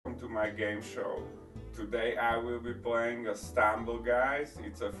my game show. Today I will be playing a Stumble Guys.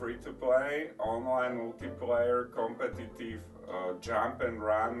 It's a free-to-play, online multiplayer, competitive jump and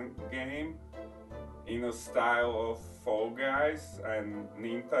run game in a style of Fall Guys and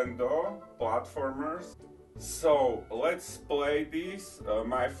Nintendo platformers. So let's play this.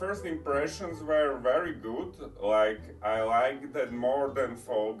 My first impressions were very good. Like, I liked it more than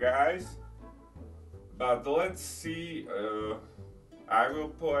Fall Guys. But let's see. I will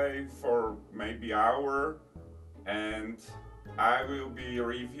play for maybe an hour and I will be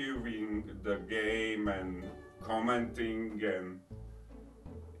reviewing the game and commenting and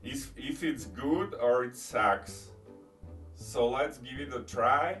if it's good or it sucks. So let's give it a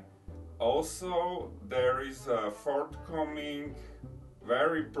try. Also, there is a forthcoming,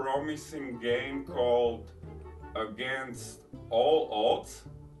 very promising game called Against All Odds.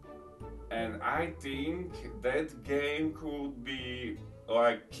 And I think that game could be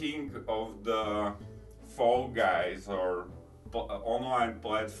like king of the Fall Guys or online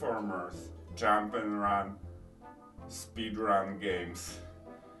platformers, jump and run, speed run games.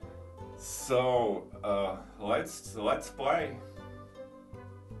 So let's play.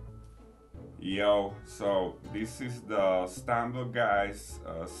 Yo, so this is the Stumble Guys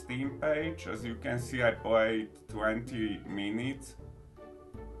Steam page. As you can see, I played 20 minutes.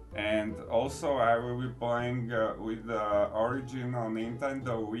 And also I will be playing with the original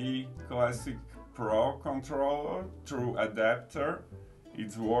Nintendo Wii Classic Pro controller through adapter.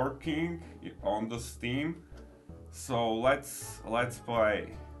 It's working on the Steam. So let's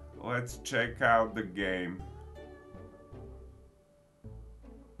play. Let's check out the game.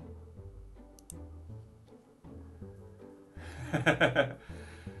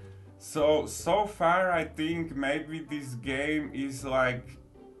 So far I think maybe this game is like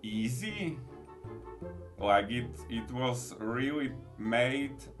easy, like it was really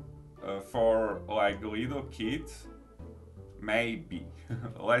made for like little kids, maybe.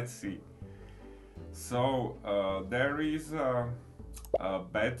 Let's see. So there is a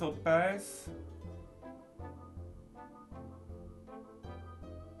battle pass,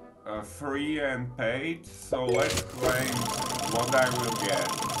 free and paid, so let's claim what I will get.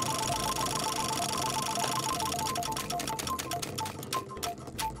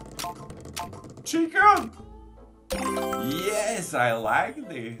 Chicken! Yes, I like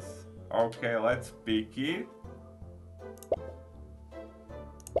this. Okay, let's pick it.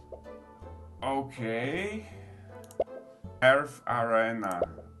 Okay. Earth Arena.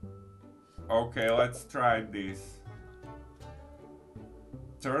 Okay, let's try this.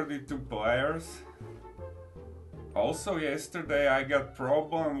 32 players. Also yesterday I got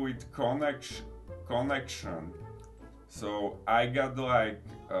problem with connection. So I got like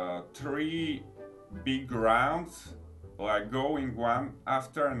 3 big rounds, like going one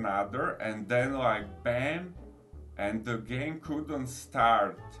after another, and then like bam, and the game couldn't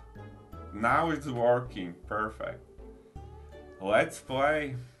start. Now it's working perfect. Let's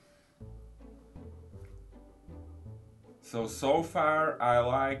play. So far I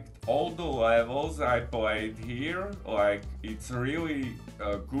liked all the levels I played here. Like, it's really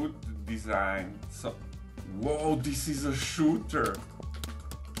a good design. So, whoa, this is a shooter.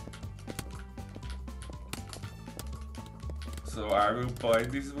 So I will play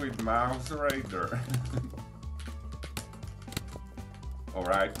this with mouse radar. Or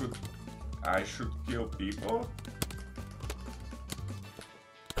I should kill people.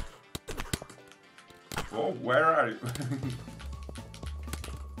 Whoa, where are you?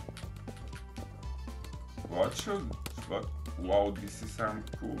 Whoa, this is some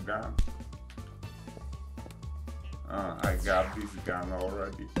cool gun. I got this gun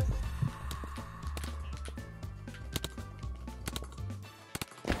already.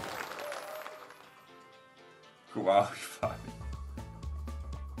 Qualified.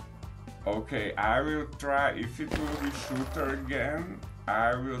 Okay, I will try. If it will be shooter again,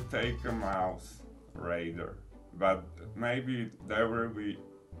 I will take a mouse radar. But maybe there will be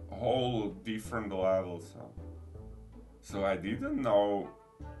whole different levels. So I didn't know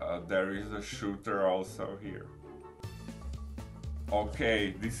there is a shooter also here.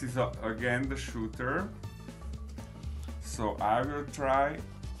 Okay, this is again the shooter. So I will try.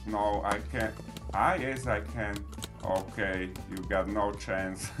 No, I can't. Ah, yes, I can. Okay, you got no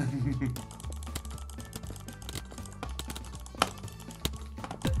chance.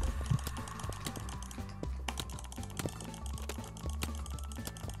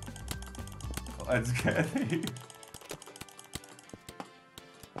 Let's get it.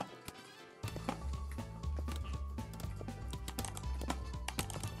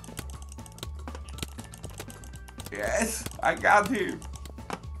 Yes, I got him.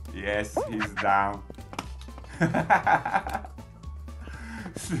 Yes, he's down.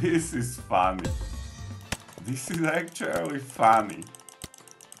 This is funny. This is actually funny.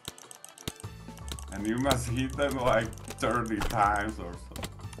 And you must hit them like 30 times or so.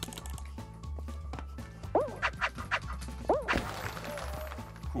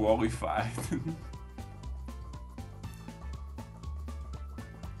 Qualified.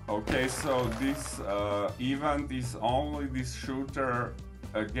 Okay, so this event is only this shooter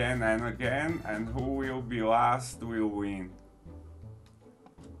again and again, and who will be last will win,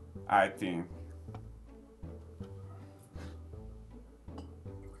 I think.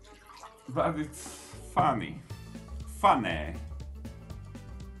 But it's funny. Funny.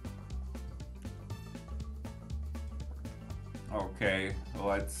 Okay,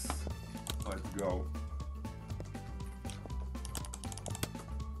 let's go.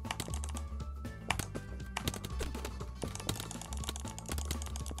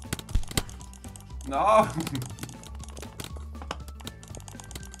 No.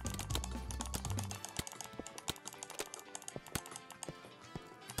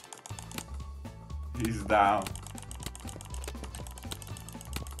 He's down.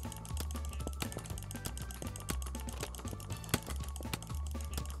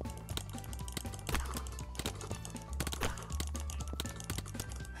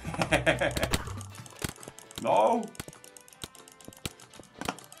 No.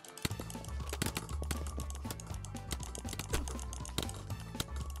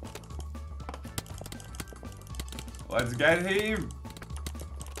 Let's get him.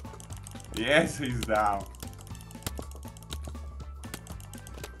 Yes, he's down.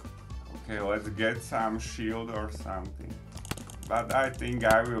 Okay, let's get some shield or something. But I think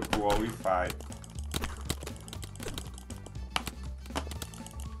I will qualify.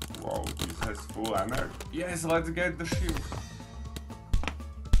 Whoa, this has full energy. Yes, let's get the shield.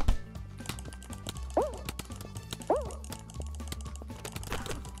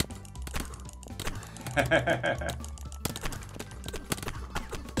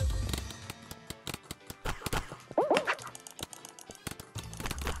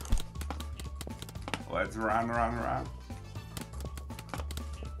 Let's run.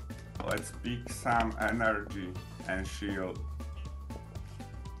 Let's pick some energy and shield.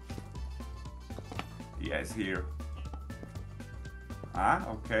 Yes, here. Ah,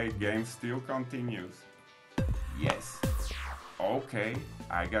 okay, game still continues. Yes. Okay,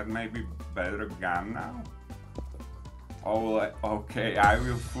 I got maybe better gun now. Oh, okay, I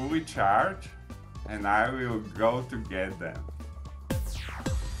will fully charge and I will go to get them.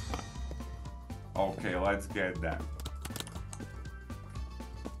 Okay, let's get them.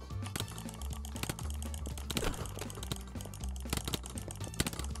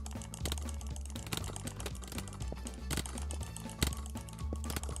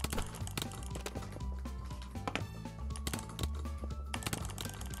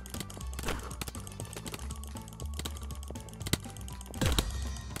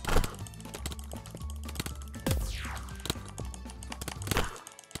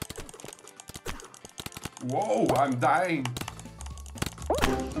 Whoa, I'm dying.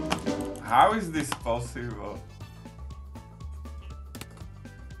 How is this possible?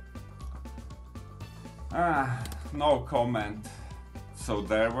 Ah, no comment. So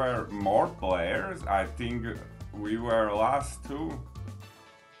there were more players. I think we were last two.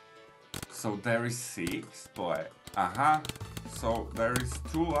 So there is 6 play. So there is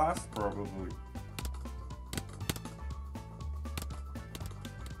 2 last probably.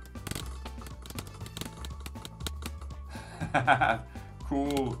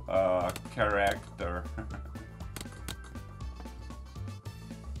 Cool character.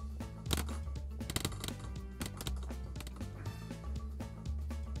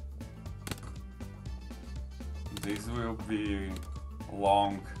 This will be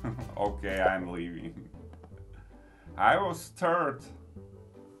long. Okay, I'm leaving. I was 3rd.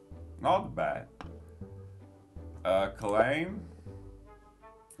 Not bad. Claim.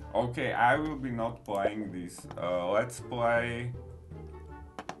 Okay, I will be not playing this. Let's play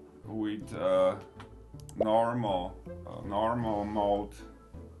with normal mode,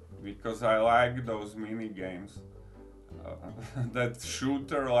 because I like those mini games. That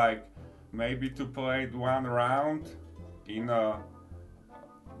shooter, like maybe to play it 1 round in a,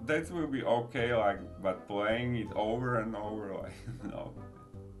 that will be okay, like, but playing it over and over, like,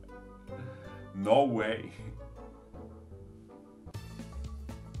 no way.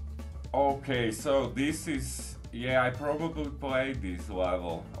 Okay, so this is, yeah, I probably played this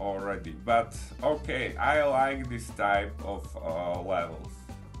level already, but okay, I like this type of levels.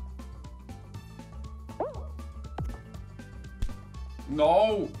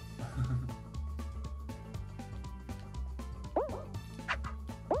 No!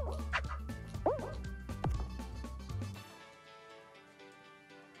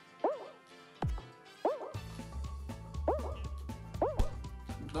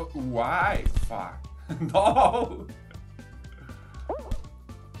 Why? Fuck. No!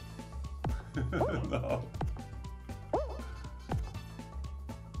 No.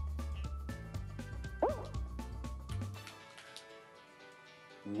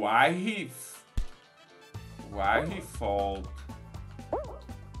 Why he fall?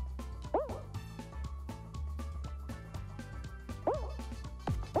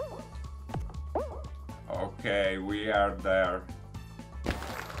 Okay, we are there.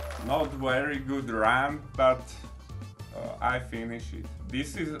 Not very good run, but I finish it.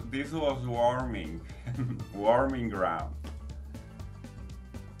 This was warming, warming round.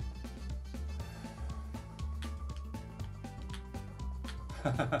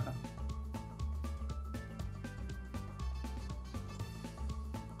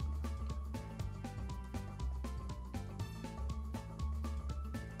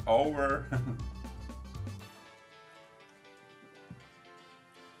 Over.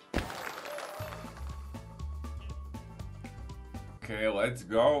 Okay, let's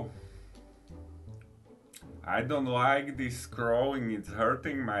go. I don't like this scrolling, it's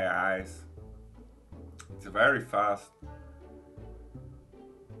hurting my eyes. It's very fast.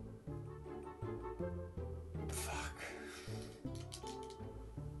 Fuck.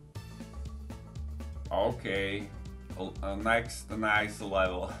 Okay, next nice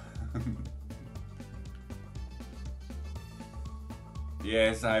level.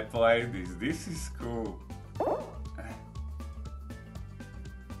 Yes, I played this. This is cool.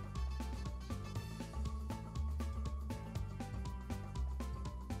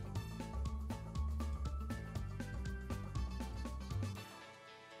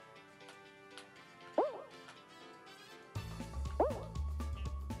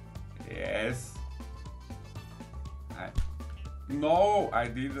 Yes. No, I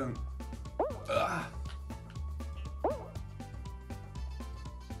didn't. Ugh.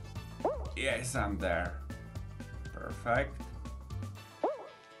 Yes, I'm there. Perfect.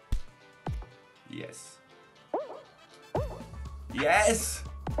 Yes. Yes!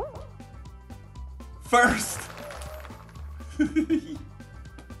 First!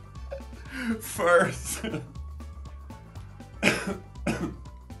 First!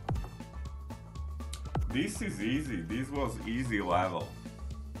 This is easy. This was easy level.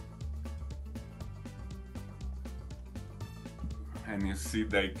 And you see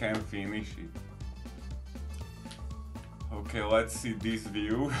they can finish it. Okay, let's see this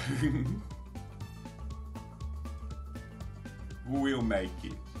view. Who will make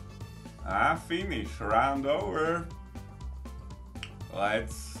it? Ah, finish. Round over.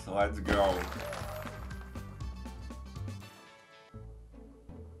 Let's go.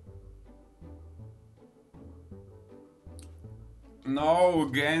 No,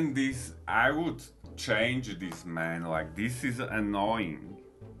 again, this, I would change this, man, like this is annoying.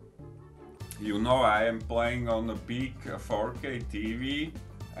 You know, I am playing on a big 4K TV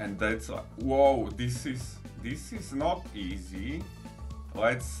and that's like, whoa, this is not easy.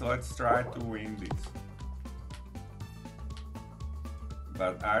 Let's try to win this.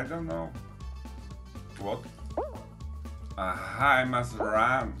 But I don't know. What? Aha, I must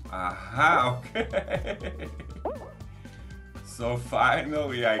run. Aha, okay. So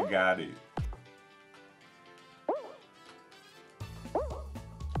finally I got it.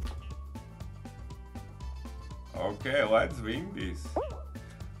 Okay, let's win this.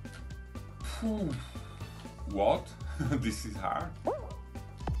 What? This is hard.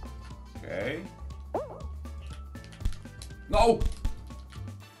 Okay. No!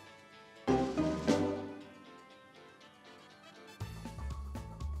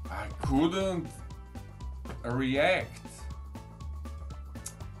 I couldn't react.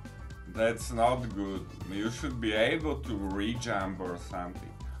 That's not good. You should be able to re-jump or something.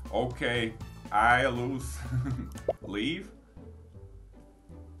 Okay, I lose. Leave.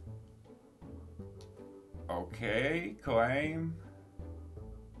 Okay, claim.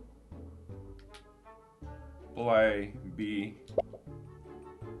 Play B.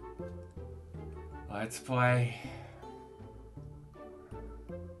 Let's play.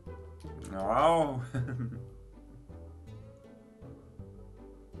 No.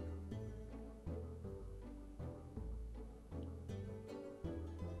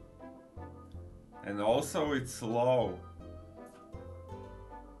 And also it's slow.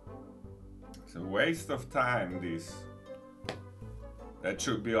 It's a waste of time, this. That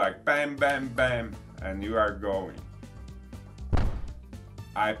should be like bam, bam, bam, and you are going.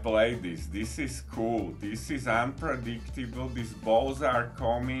 I play this. This is cool. This is unpredictable. These balls are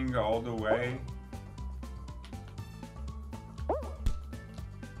coming all the way.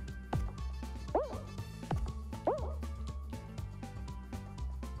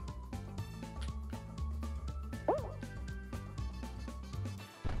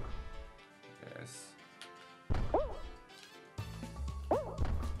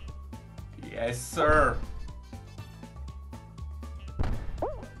 Yes, sir.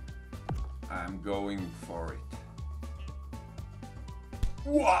 I'm going for it.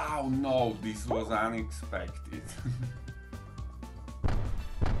 Wow, no, this was unexpected.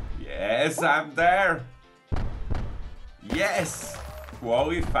 Yes, I'm there. Yes,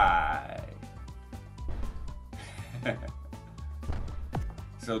 qualify.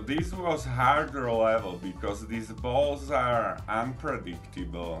 So this was harder level because these balls are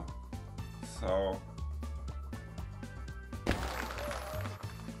unpredictable.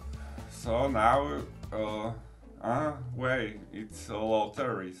 So now, wait, it's a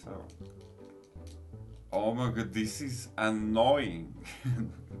lottery, so. Oh my god, this is annoying.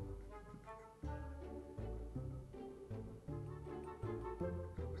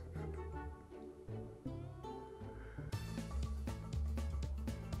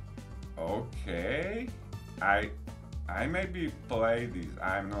 Okay, I maybe play this,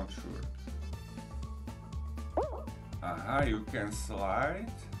 I'm not sure. You can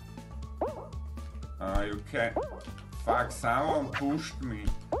slide. You can. Fuck, someone pushed me.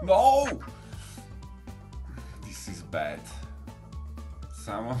 No! This is bad.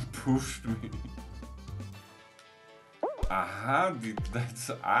 Someone pushed me.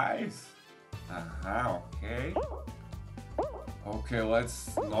 That's ice. Okay. Okay,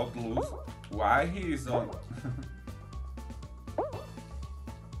 let's not lose. Why he is on.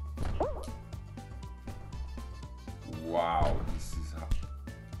 Wow, this is hard.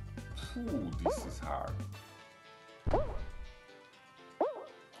 Ooh, this is hard.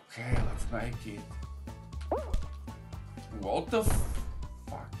 Okay, let's make it. What the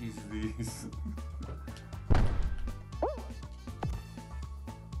fuck is this?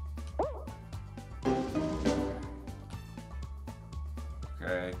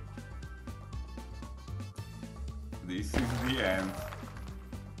 Okay. This is the end.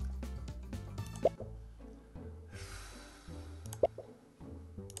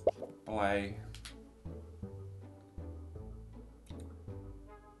 Play.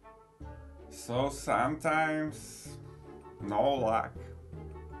 So sometimes no luck.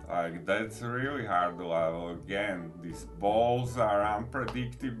 Like that's a really hard level again. These balls are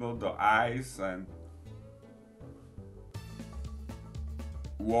unpredictable, the ice and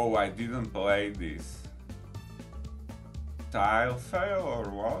whoa, I didn't play this. Tile fail or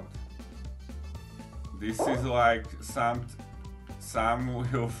what? This is like some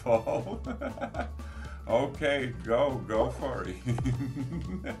will fall. Okay, go for it.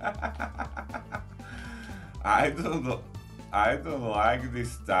 I don't like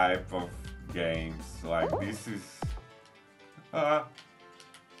this type of games. Like this is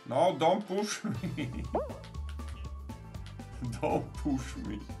no, don't push me. Don't push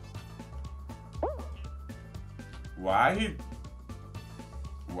me. Why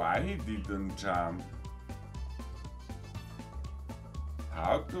he didn't jump?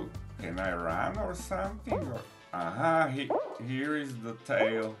 How to? Can I run or something? Or, here is the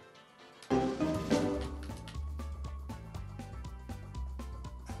tail.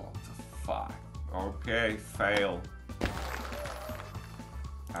 What the fuck? Okay, fail.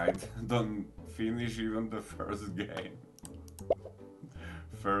 I don't finish even the first game.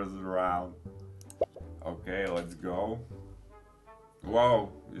 First round. Okay, let's go.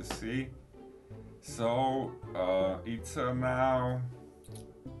 Whoa, you see? So, it's now...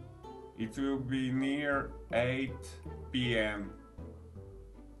 It will be near 8 p.m.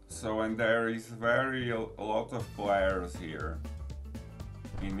 So, and there is a lot of players here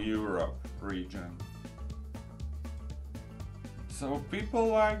in Europe region. So people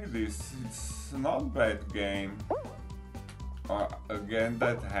like this. It's not bad game. Again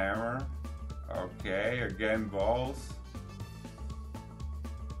that hammer. Okay, again balls.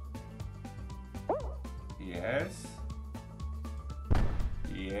 Yes.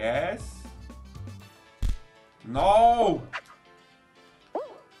 Yes. No!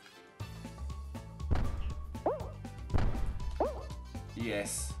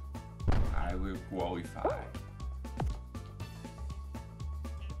 Yes. I will qualify.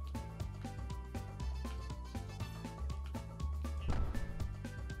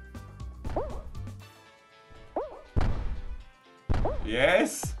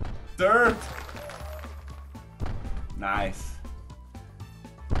 Yes. Third. Nice.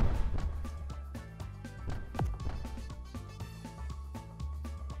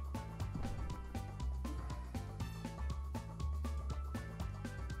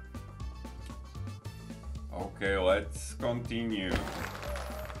 Okay, let's continue.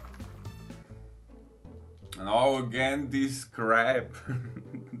 Oh, again this crap.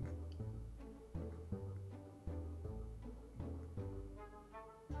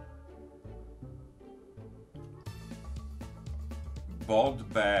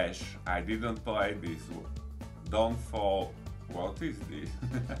 Bot Bash. I didn't play this. Don't fall. What is this?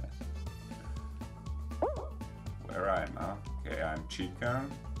 Where I'm? Okay, I'm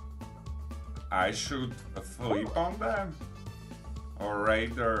chicken. I should flip on them? Or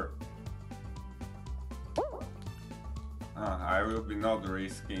rather... I will be not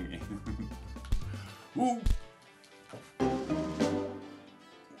risking it. Ooh.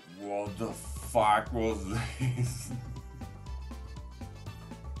 What the fuck was this?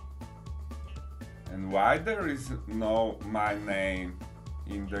 And why there is no my name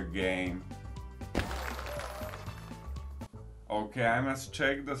in the game? Okay, I must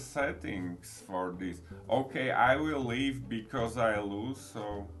check the settings for this. Okay, I will leave because I lose,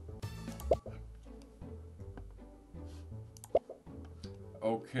 so...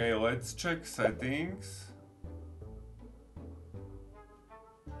 Okay, let's check settings.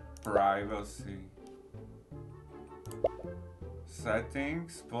 Privacy.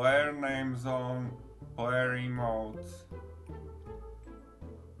 Settings, player name zone, player emotes.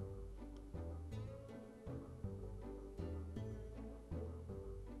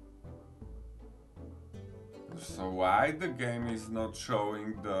 So why the game is not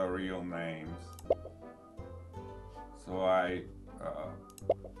showing the real names? So I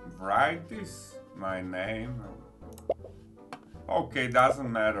write this, my name. Okay,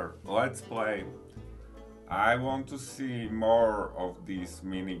 doesn't matter. Let's play. I want to see more of these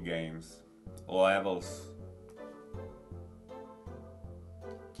mini games, levels.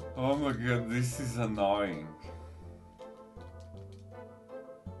 Oh my god, this is annoying.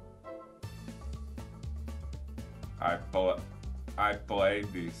 I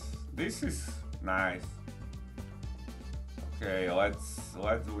played this. This is nice. Okay, let's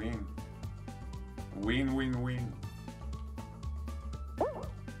win. Win, win, win.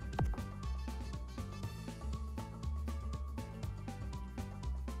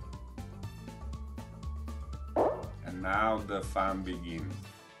 And now the fun begins.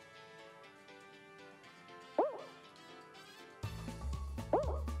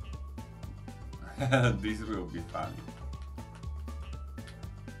 This will be funny.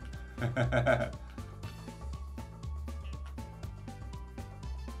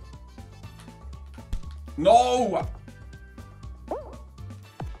 No!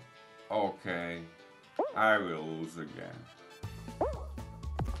 Okay, I will lose again.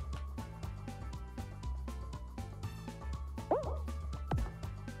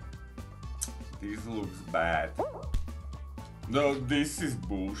 This looks bad. No, this is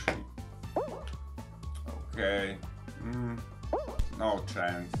bullshit. Okay, no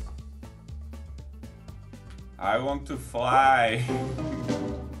chance. I want to fly.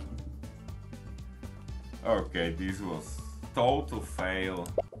 Okay, this was total fail.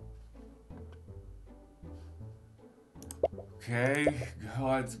 Okay,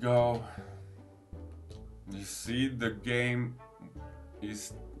 let's go. You see, the game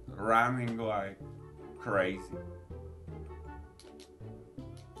is running like crazy.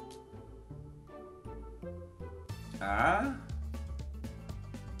 Ah?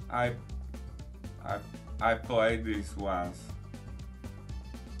 I played this once.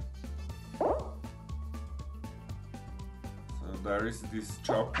 So there is this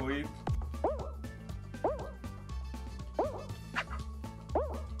chocolate.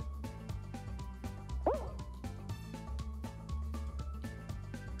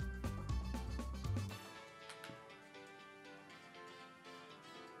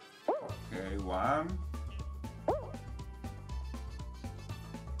 Okay, one.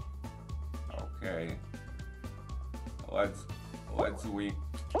 Okay, let's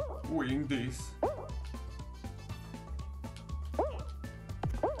win this.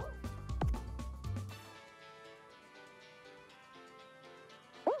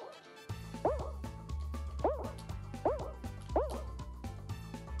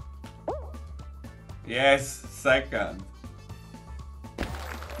 Yes, second.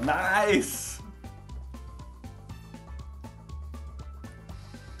 Nice.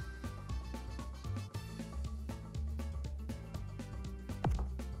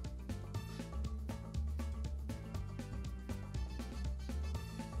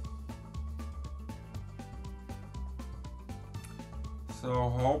 So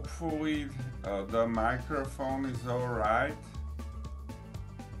hopefully the microphone is all right.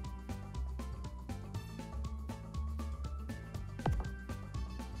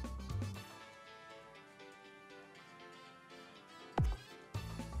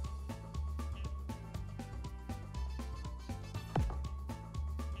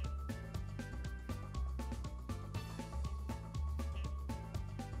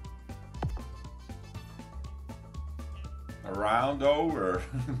 Round over.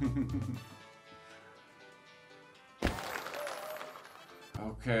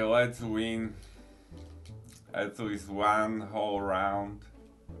 Okay, let's win at least one whole round.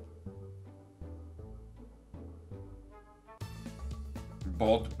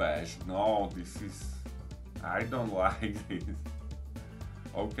 Bot bash. No, this is... I don't like this.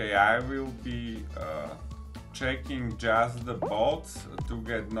 Okay, I will be checking just the bots to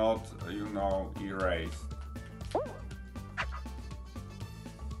get not, you know, erased.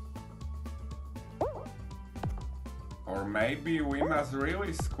 Or maybe we must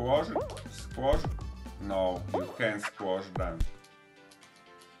really squash it. Squash? No, you can't squash them.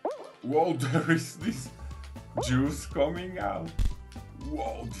 Whoa, there is this juice coming out.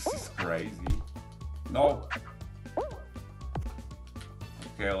 Whoa, this is crazy. No.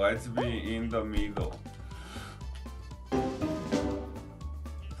 Okay, let's be in the middle.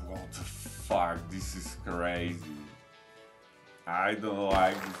 What the fuck, this is crazy. I don't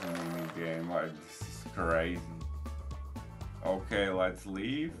like this mini game, like this is crazy. Okay, let's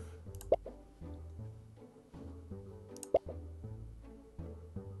leave.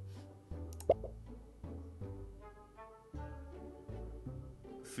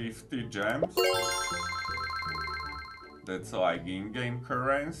 $50 gems? That's like in-game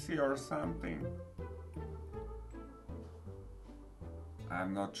currency or something.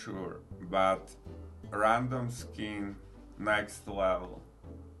 I'm not sure, but random skin, next level.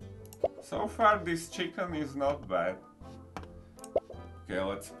 So far this chicken is not bad. Okay,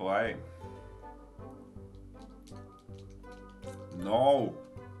 let's play. No!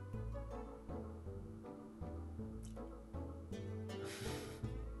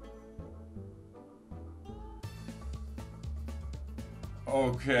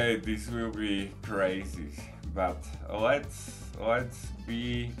 Okay, this will be crazy, but let's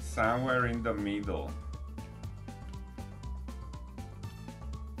be somewhere in the middle.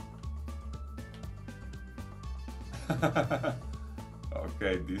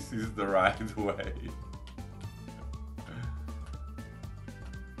 Okay, this is the right way.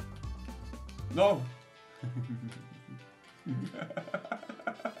 No!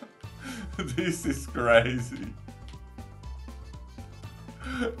 This is crazy.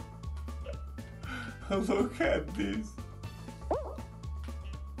 Look at this.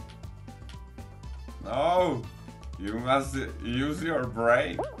 No! You must use your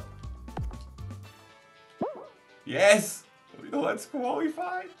brain. Yes! Let's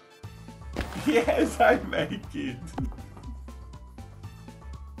qualify. Yes, I make it.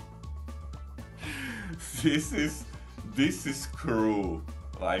 This is cruel.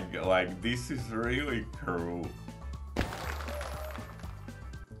 Like this is really cruel.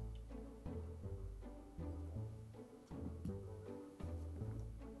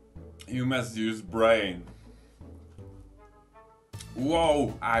 You must use brain.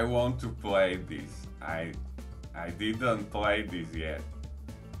 Whoa, I want to play this. I didn't play this yet.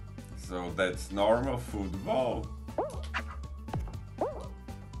 So that's normal football.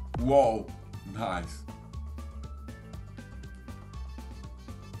 Whoa, nice.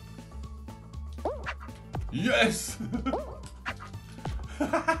 Yes!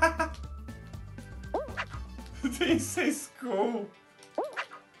 This is cool.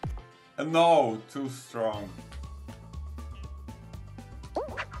 No, too strong.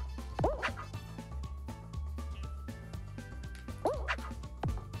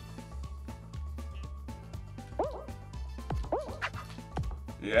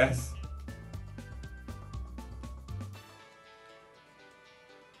 Yes.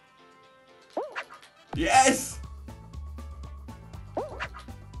 Yes!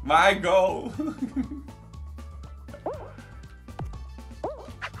 My goal!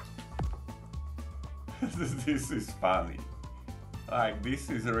 This is funny. Like, this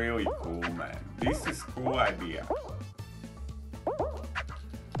is really cool, man. This is cool idea.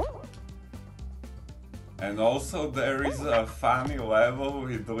 And also there is a funny level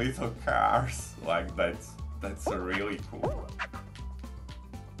with little cars. Like, that's really cool.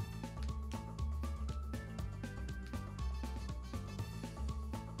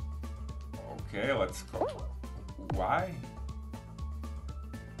 Okay, let's go. Why?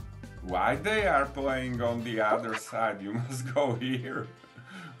 Why they are playing on the other side? You must go here.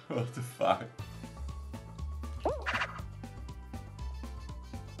 What the fuck?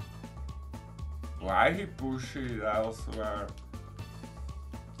 Why he push it elsewhere?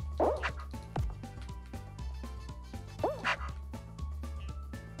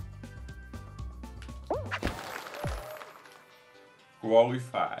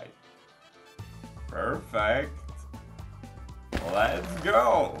 Qualified. Perfect. Let's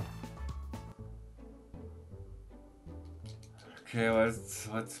go. Okay, let's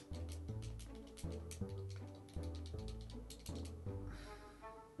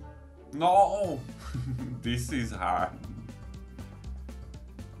No! This is hard.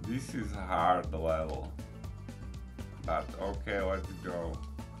 This is a hard level. But okay, let's go.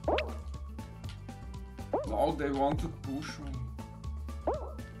 No, they want to push me.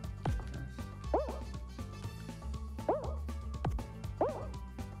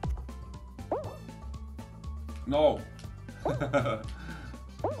 No!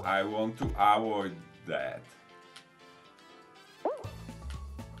 I want to avoid that.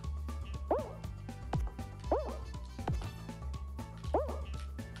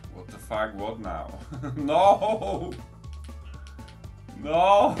 What the fuck, what now? No!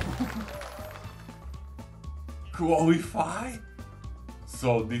 No! Qualify?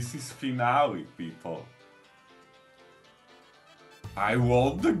 So this is finale, people. I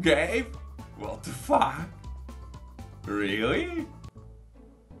won the game? What the fuck? Really?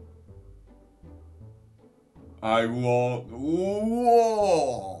 I won.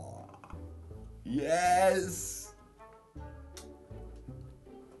 Whoa! Yes!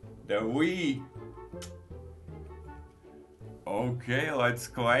 The Wii. Okay, let's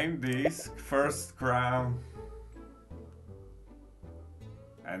claim this first crown.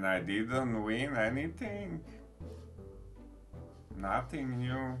 And I didn't win anything. Nothing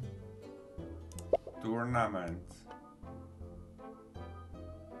new. Tournament.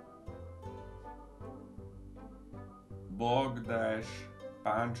 Block dash,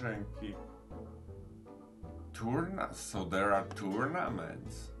 punch and kick. So there are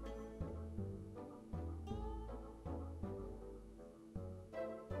tournaments.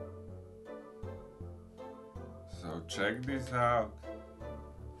 So check this out.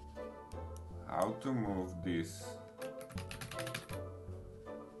 How to move this.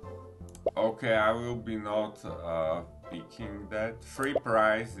 Okay, I will be not picking that. Free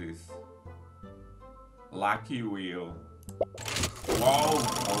prizes. Lucky wheel. Whoa,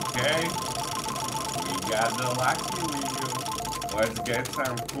 okay. We got the lucky wheel. Let's get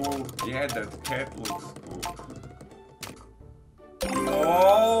some cool. Yeah, that cat looks cool.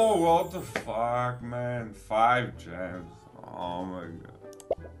 Oh, what the fuck, man. 5 gems. Oh my god.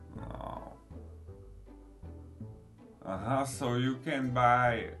 No. So you can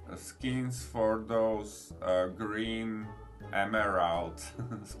buy skins for those green emerald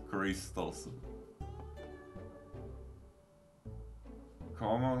crystals.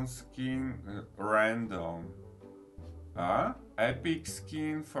 Common skin, random. Epic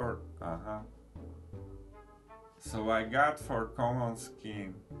skin for... So I got for common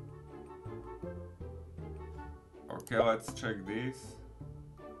skin. Okay, let's check this.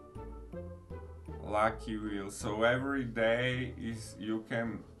 Lucky wheel. So every day is you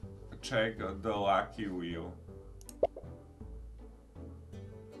can check the lucky wheel.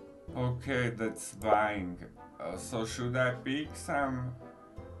 Okay, that's buying. So should I pick some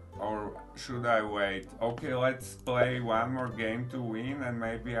or should I wait? Okay, let's play one more game to win and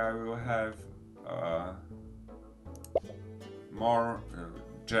maybe I will have more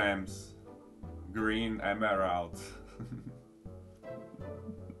gems. Green emeralds.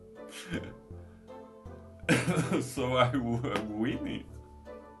 So I win it.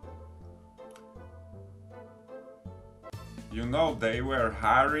 You know, they were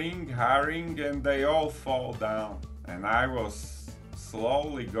hurrying, and they all fall down. And I was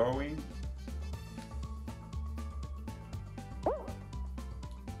slowly going.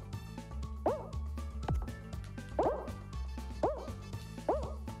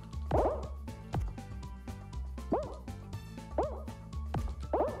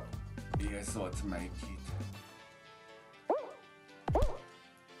 Yes, let's make it.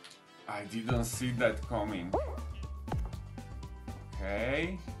 I didn't see that coming.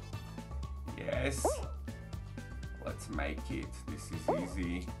 Okay. Yes. Let's make it. This is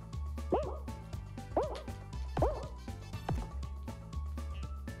easy.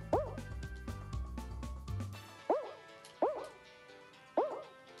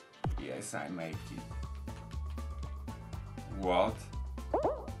 Yes, I make it. What?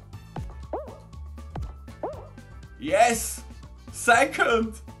 Yes!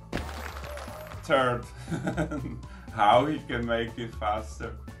 Second! Third. How he can make it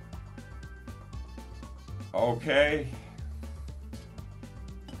faster. Okay.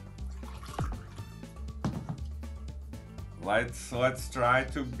 Let's try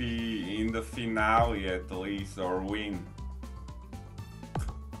to be in the finale at least or win.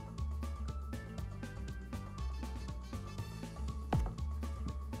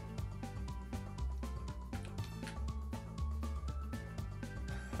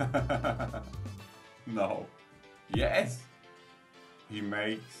 No. Yes. he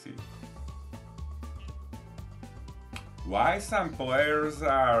makes it. Why some players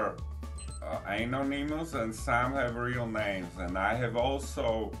are anonymous and some have real names, and I have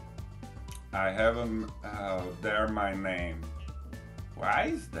also, I haven't there my name.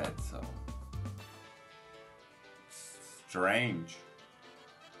 Why is that so? Strange.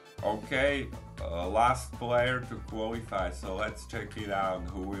 Okay, last player to qualify, so let's check it out,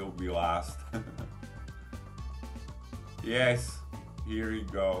 who will be last. Yes, here we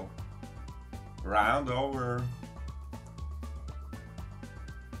go. Round over.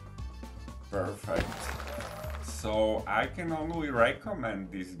 Perfect. So I can only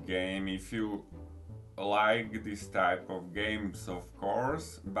recommend this game if you like this type of games, of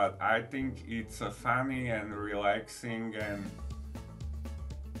course, but I think it's a funny and relaxing, and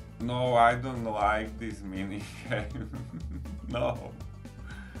no, I don't like this mini game. No,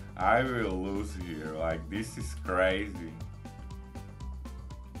 I will lose here, like this is crazy.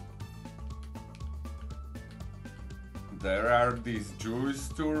 There are these juice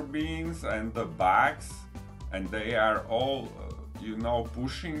turbines and the bags, and they are all, you know,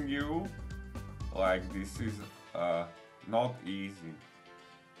 pushing you. Like this is not easy.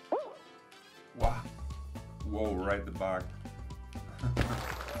 Wow. Whoa, red bug.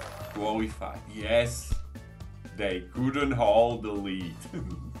 Qualified. Yes. They couldn't hold the lead.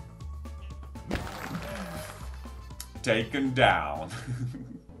 Taken down.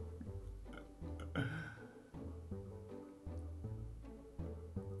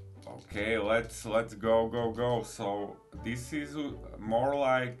 Okay, let's go. So this is more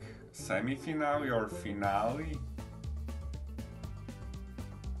like semi-finale or finale.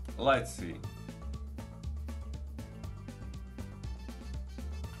 Let's see.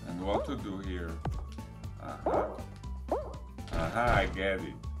 And what to do here? I get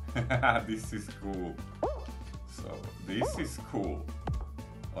it. This is cool. So this is cool.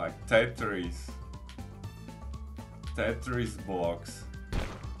 Like Tetris blocks.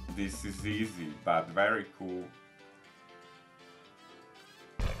 This is easy, but very cool.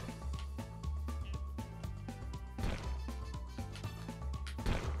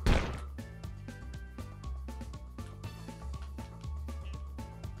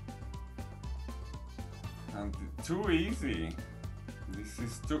 And too easy. This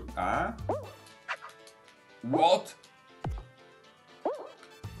is too... What?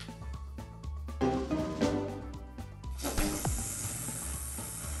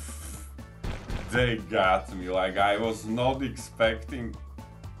 They got me, like I was not expecting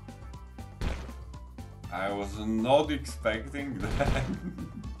that.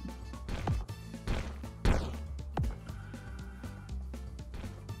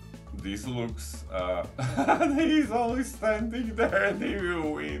 This looks, he's only standing there and he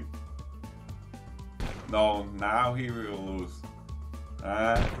will win. No, now he will lose.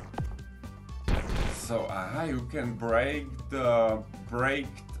 So, you can break the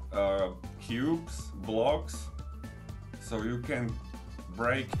cubes, blocks, so you can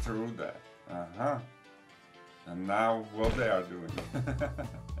break through that. And now what they are doing.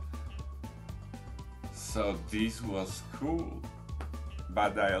 So this was cool,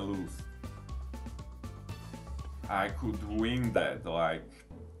 but I lose. I could win that, like,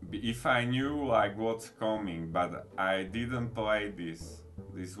 if I knew like what's coming, but I didn't play this.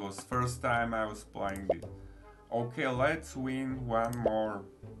 This was first time I was playing this. Okay, let's win one more,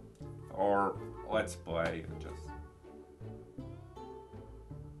 or let's play just.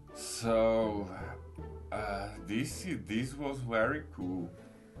 So this was very cool.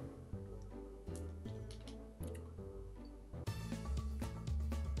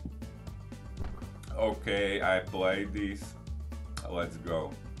 Okay, I played this. Let's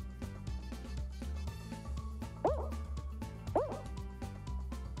go.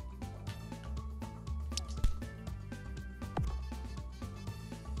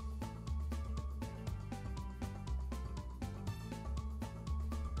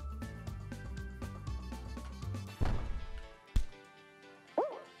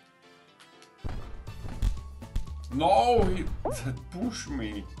 No, he pushed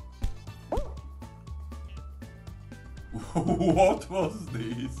me. What was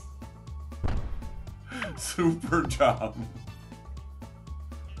this? Super jump.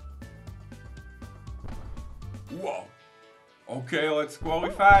 Whoa. Okay, let's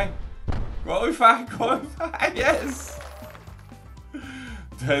qualify. Qualify. Yes.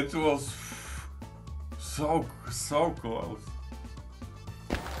 That was so close.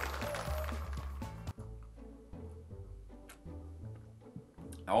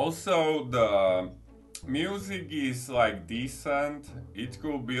 Also, the music is like decent. It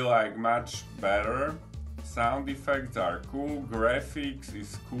could be like much better, Sound effects are cool, graphics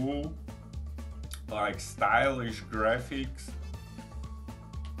is cool, like stylish graphics.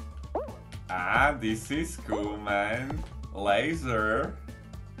 Ah, this is cool, man. Laser.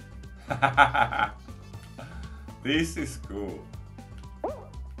 This is cool.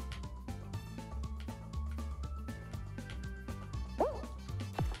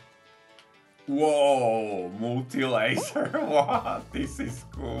 Whoa, multi-laser. What? This is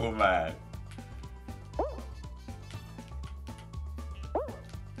cool, man.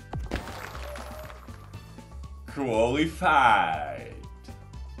 Qualified.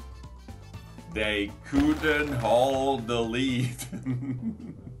 They couldn't hold the lead.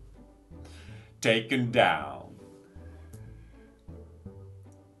 Taken down.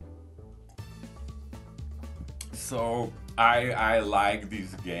 So I like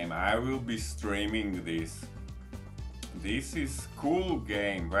this game. I will be streaming this. This is cool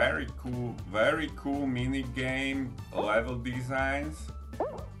game, very cool mini game, level designs.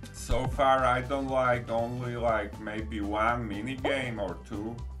 So far I don't like only like maybe one mini game or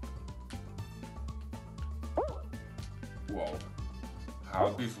two. Whoa, how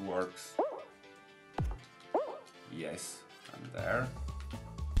this works? Yes, I'm there.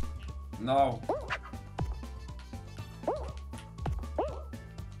 No.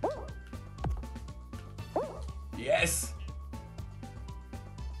 Yes.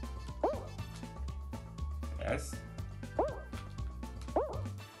 Yes.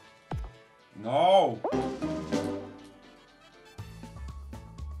 No.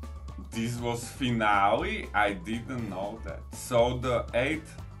 This was finale? I didn't know that. So the eight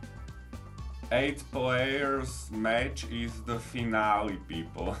players match is the finale,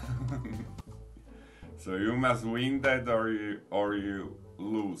 people. So you must win that or you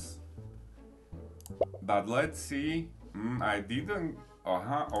lose. But let's see. I didn't.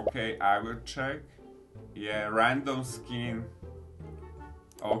 Okay, I will check. Yeah, random skin.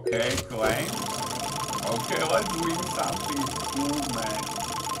 Okay, claim. Okay, let's win something cool, man.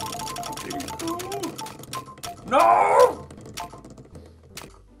 Something cool. No!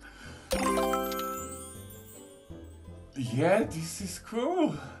 Yeah, this is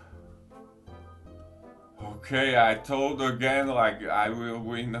cool. Okay, I told again like I will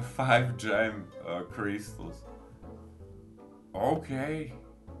win 5 gem crystals. Okay,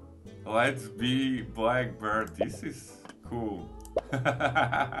 let's be Blackbird. This is cool.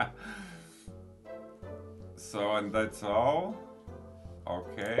 So, and that's all.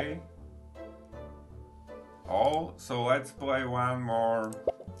 Okay. All. So let's play one more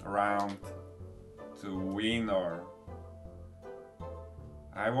round to win, or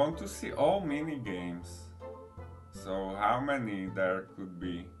I want to see all mini games. So how many there could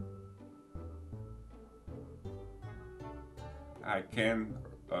be? I can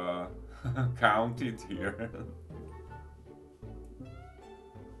count it here.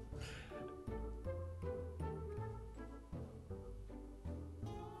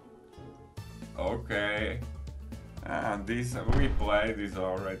 Okay. This we played this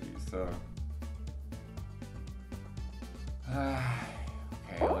already, so.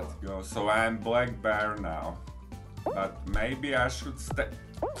 Okay, let's go. So I'm Black Bear now. But maybe I should stay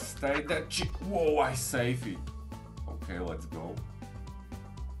that chick. Whoa, I save it. Okay, let's go.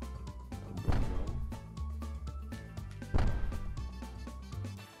 Go,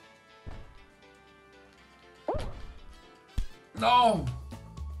 go. No!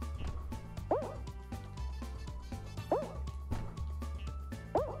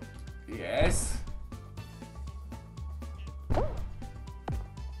 Yes.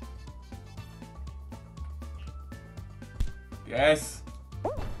 Yes.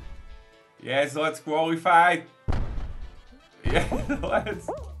 Yes, let's qualify. Yeah, let's.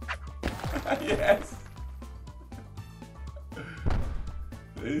 Yes.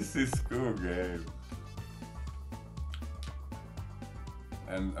 This is cool game.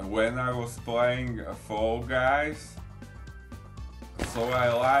 And when I was playing Fall Guys, so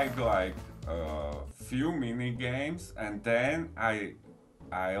I like few mini games, and then I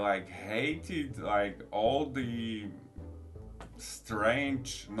like hated like all the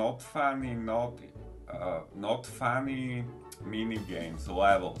strange, not funny mini games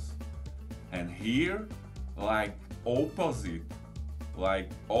levels. And here, like opposite, like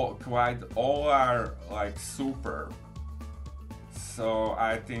quite all are like super. So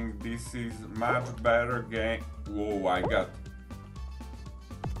I think this is much better game. Whoa, I got.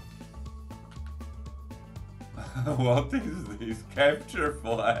 What is this? Capture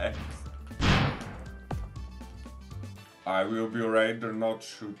flags. I will be rather not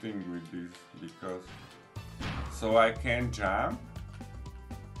shooting with this because. So I can jump.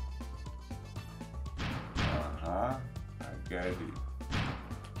 get it.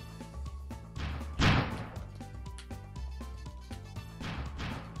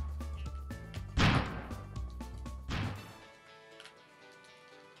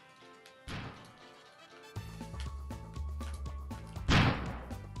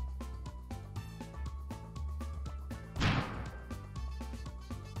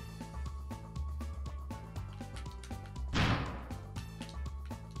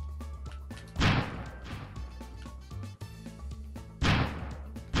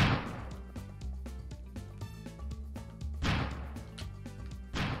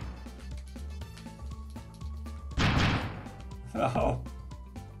 No.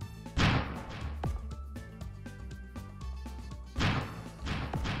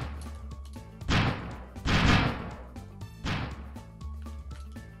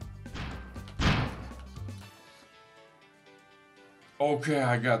 Okay,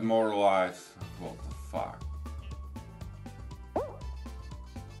 I got more lives. What the fuck?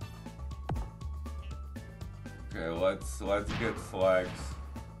 Okay, let's get flags.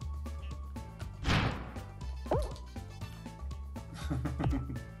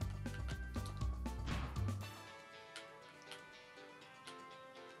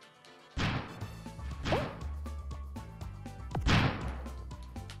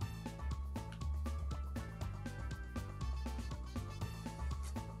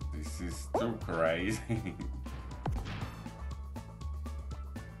 This is too crazy.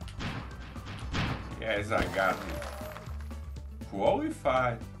 Yes, I got it.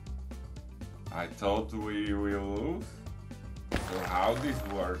 Qualified. I thought we will lose. So how this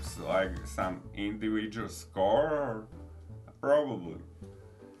works? Like some individual score or probably.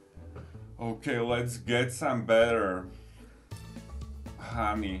 Okay, let's get some better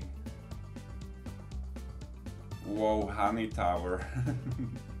honey. Whoa, honey tower.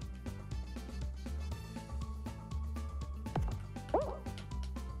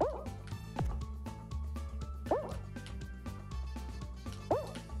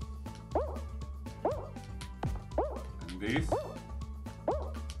 And this.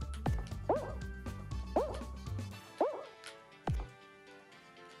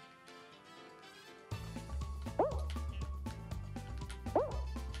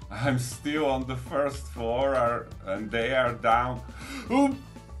 I'm still on the first floor and they are down. Oop.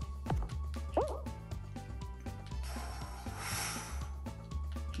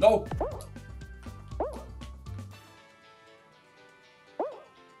 No!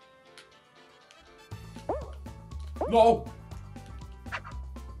 No!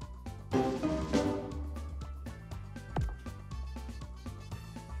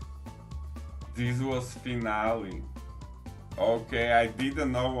 This was finale. Okay, I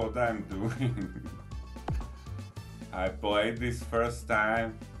didn't know what I'm doing. I played this first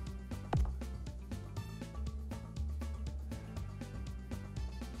time.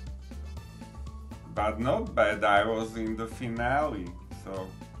 But not bad, I was in the finale, so...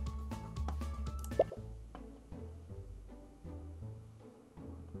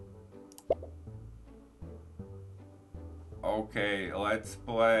 Okay, let's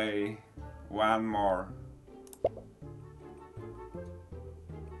play one more.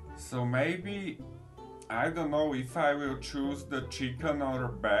 So maybe, I don't know if I will choose the chicken or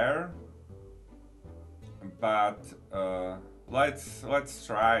bear, but let's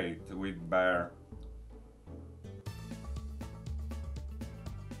try it with bear.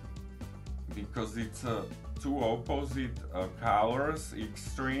 Because it's two opposite colors,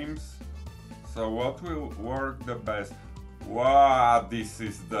 extremes. So what will work the best? Wow, this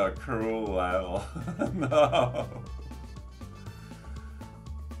is the cruel level. No.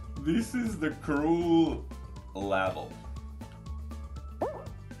 This is the cruel level.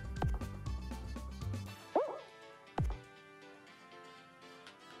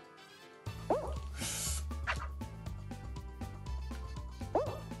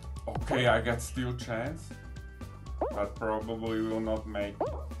 Okay, I got still chance, but probably will not make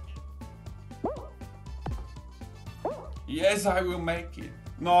it. Yes, I will make it.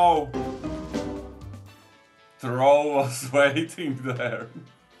 No! Troll was waiting there.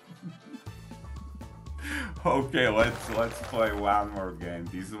 Okay, let's play one more game.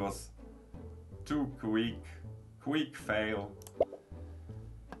 This was too quick fail.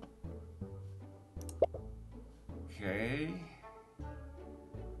 Okay.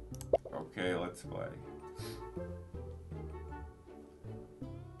 Okay, let's play.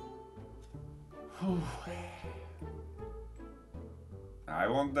 I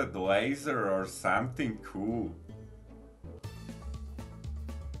want that laser or something cool.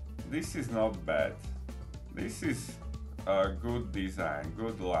 This is not bad. This is a good design,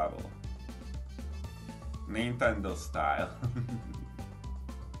 good level. Nintendo style.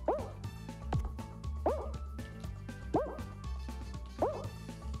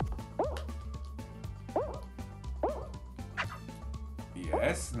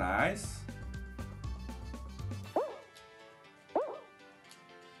 Yes, nice.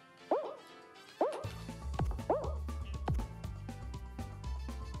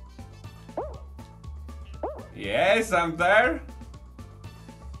 Yes, I'm there.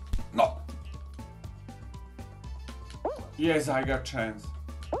 No. Yes, I got chance.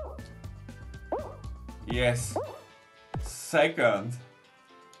 Yes. Second.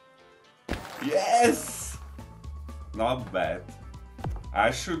 Yes! Not bad. I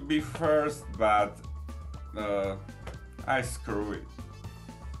should be first, but I screw it.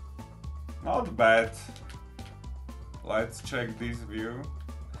 Not bad. Let's check this view.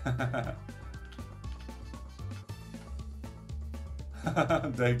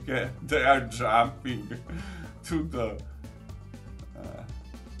 They are jumping to the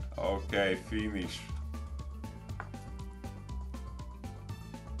okay, finish.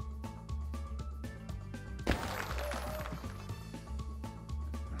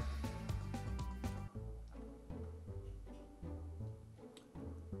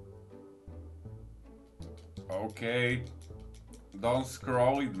 Okay, don't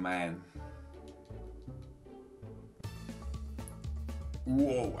scroll it, man.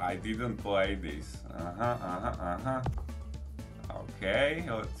 Whoa, I didn't play this. Okay,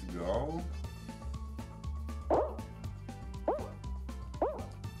 let's go.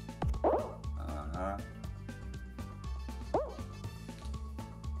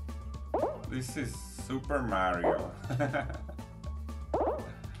 This is Super Mario.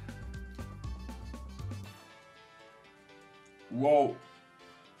 Whoa,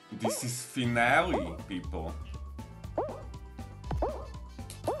 this is finale, people.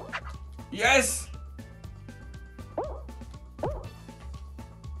 Yes!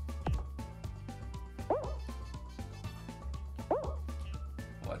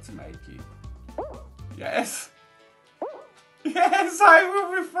 Let's make it. Yes! Yes, I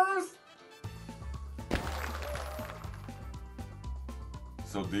will be first!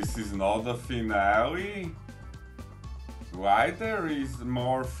 So this is not the finale? Why there is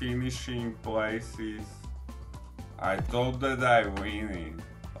more finishing places? I thought that I win it.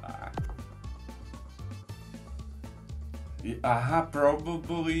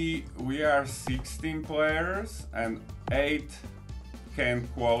 Probably we are 16 players and 8 can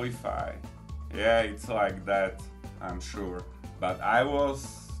qualify. Yeah, it's like that, I'm sure. But I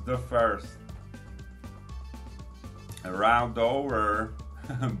was the first. Round over,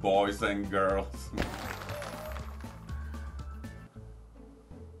 boys and girls.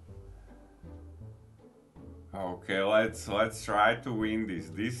 Okay, let's try to win this.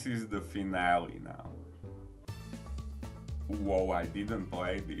 This is the finale now. Whoa, I didn't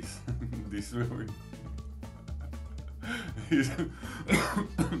play this. This will be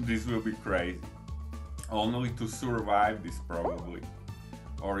this will be crazy. Only to survive this probably.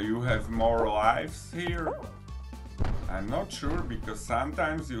 Or you have more lives here? I'm not sure because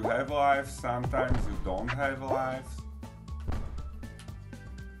sometimes you have lives, sometimes you don't have lives.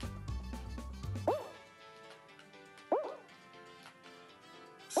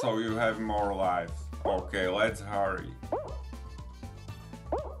 So you have more lives. Okay, let's hurry.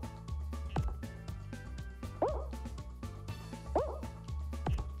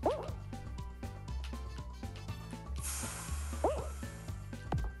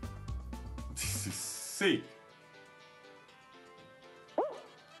 This is sick.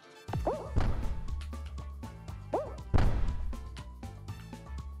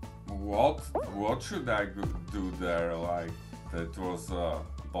 What should I do there? Like that was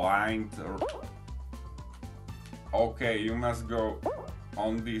blind. Okay, you must go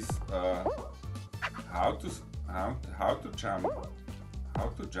on this. How to jump? How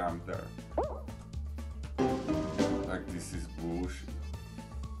to jump there? Like this is bullshit.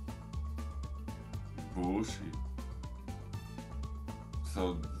 Bullshit.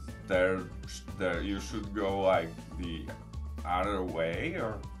 So there you should go like the other way,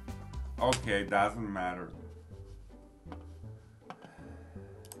 or okay, doesn't matter.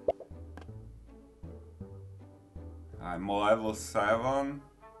 I'm level 7.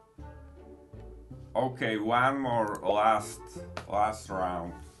 Okay, one more last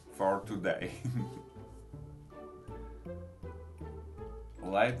round for today.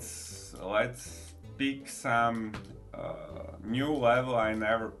 Let's pick some new level I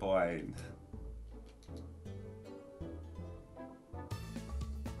never played.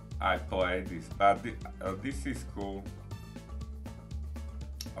 I played this, but this is cool.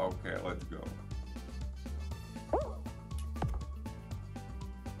 Okay, let's go.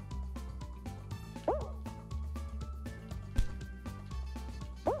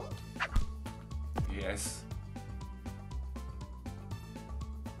 Yes.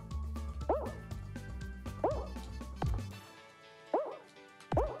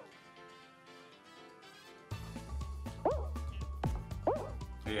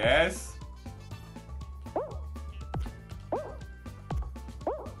 Yes.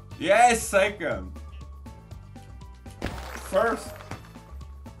 Yes, second. First.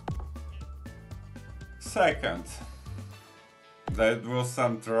 Second. That was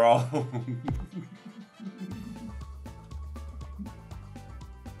some troll.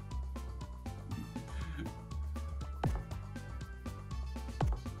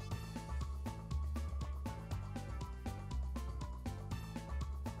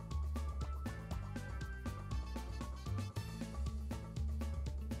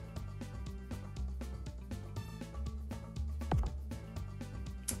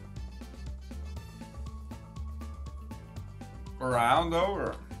 Round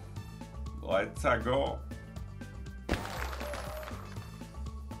over. Let's go.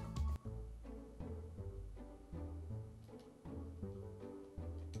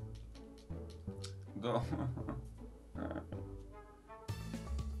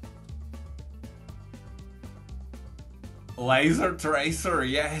 Laser tracer,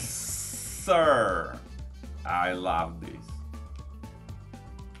 yes, sir. I love this.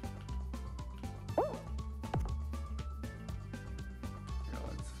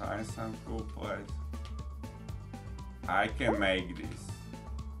 Find some cool place. I can make this.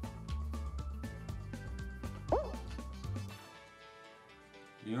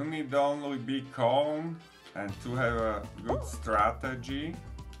 You need only be calm and to have a good strategy.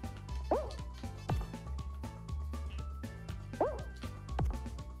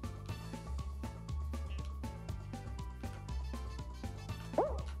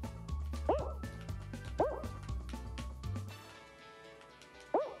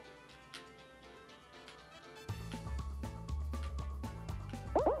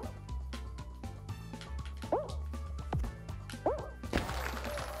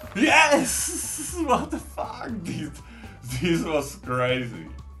 Yes! What the fuck? This was crazy.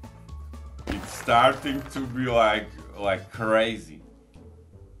 It's starting to be like crazy.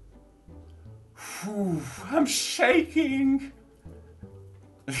 Whew, I'm shaking.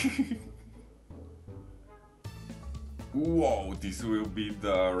 Whoa, this will be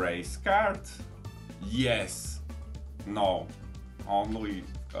the race card? Yes. No. Only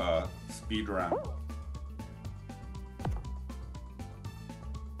speed run.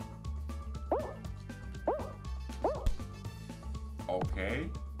 Okay.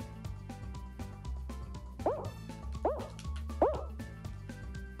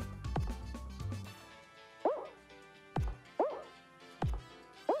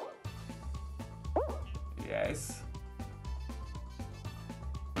 Yes.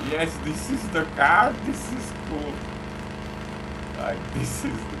 Yes, this is the card. This is cool. Like, this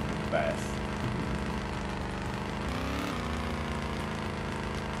is the best.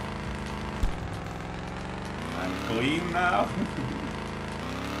 I'm clean now.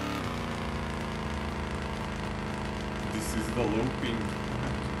 This is the looping.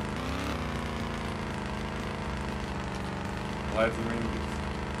 Let's win this.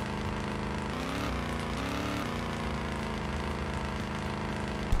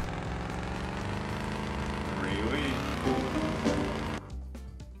 Really?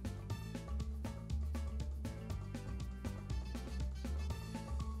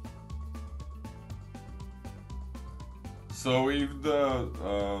 So if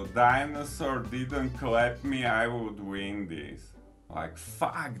the dinosaur didn't clap me, I would win this. Like,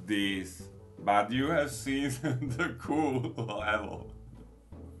 fuck this. But you have seen the cool level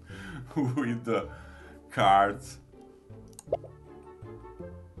with the cards.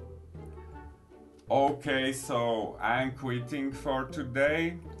 Okay, so I'm quitting for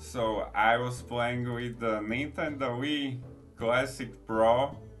today. So I was playing with the Nintendo Wii Classic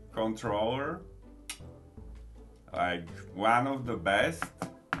Pro controller. Like, one of the best.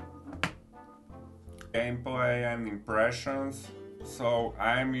 Gameplay and impressions. So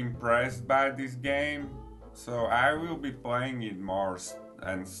I'm impressed by this game. So I will be playing it more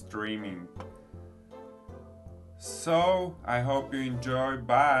and streaming. So I hope you enjoy.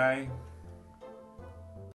 Bye.